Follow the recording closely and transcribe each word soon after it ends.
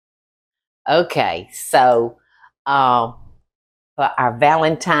Okay, so for our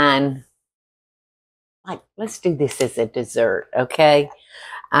Valentine, let's do this as a dessert, okay?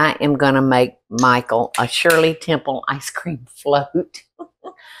 I am going to make Michael a Shirley Temple ice cream float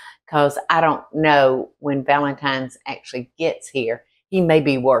because I don't know when Valentine's actually gets here. He may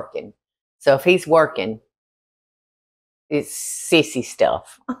be working. So if he's working, it's sissy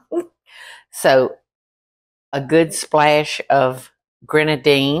stuff. So a good splash of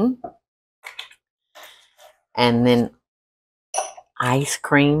grenadine and then ice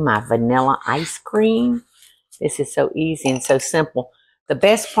cream, my vanilla ice cream. This is so easy and so simple. The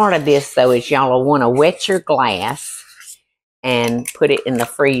best part of this, though, is y'all will want to wet your glass and put it in the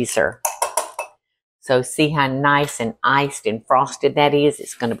freezer. So see how nice and iced and frosted that is?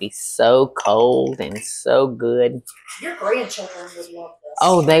 It's going to be so cold and so good. Your grandchildren would love this.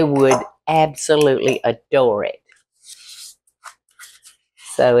 Oh, they would absolutely adore it.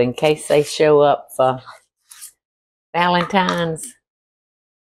 So in case they show up for Valentine's,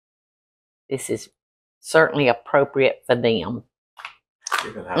 this is certainly appropriate for them.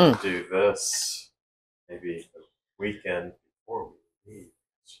 You're going to have to do this maybe a weekend before we leave.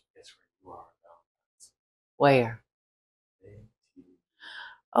 Guess where you are, Valentine's. Where?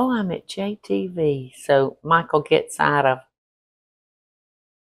 Oh, I'm at JTV. So Michael gets out of...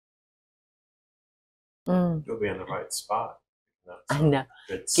 You'll be in the right spot. I know.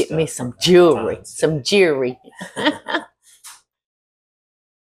 Get me some jewelry. Some jewelry.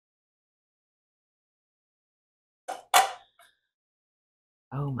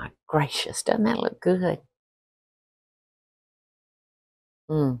 Oh my gracious, doesn't that look good?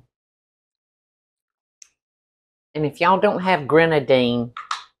 And if y'all don't have grenadine,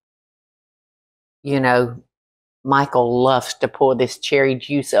 you know, Michael loves to pour this cherry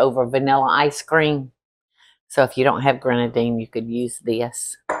juice over vanilla ice cream. So if you don't have grenadine, you could use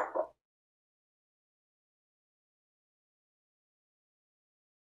this.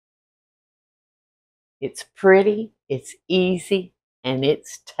 It's pretty, it's easy, and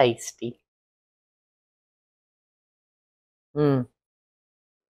it's tasty.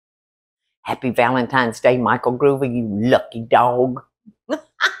 Happy Valentine's Day, Michael Groover, you lucky dog.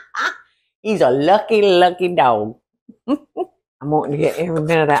 He's a lucky, lucky dog. I'm wanting to get every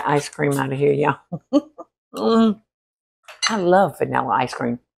bit of that ice cream out of here, y'all. I love vanilla ice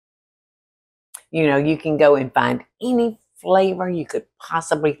cream. You know, you can go and find any flavor you could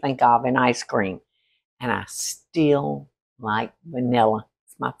possibly think of in ice cream. And I still like vanilla.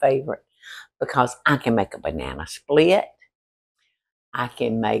 It's my favorite because I can make a banana split. I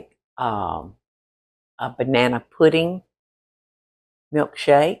can make a banana pudding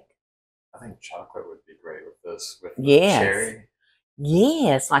milkshake. I think chocolate would be great with this, with yes. cherry.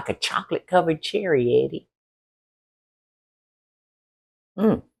 Yes, like a chocolate-covered cherry, Eddie.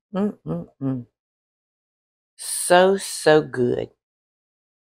 So, so good.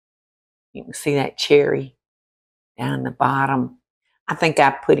 You can see that cherry down the bottom. I think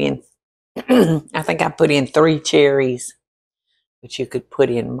I put in I think I put in 3 cherries, but you could put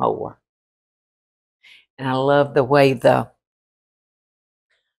in more. And I love the way the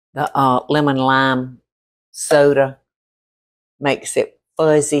lemon lime soda makes it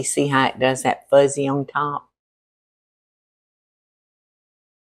fuzzy. See how it does that fuzzy on top?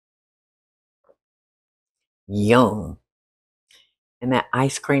 Yum. And that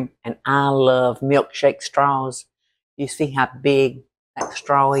ice cream, and I love milkshake straws. You see how big that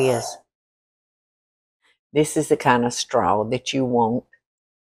straw is? This is the kind of straw that you want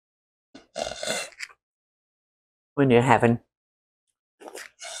when you're having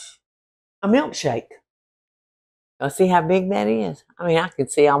a milkshake. You see how big that is? I mean, I can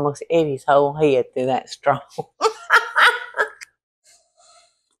see almost Eddie's whole head through that straw.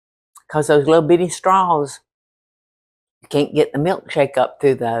 Because those little bitty straws, you can't get the milkshake up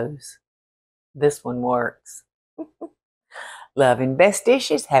through those. This one works. Love and best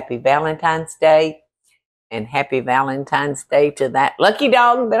dishes. Happy Valentine's Day. And happy Valentine's Day to that lucky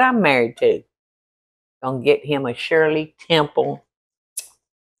dog that I'm married to. Gonna get him a Shirley Temple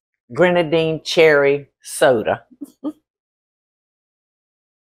grenadine cherry soda. Hey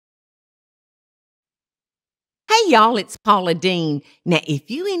y'all, it's Paula Deen. Now, if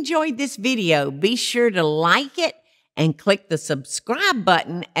you enjoyed this video, be sure to like it and click the subscribe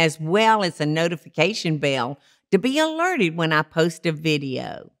button as well as the notification bell to be alerted when I post a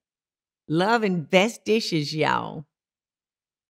video. Love and best dishes, y'all.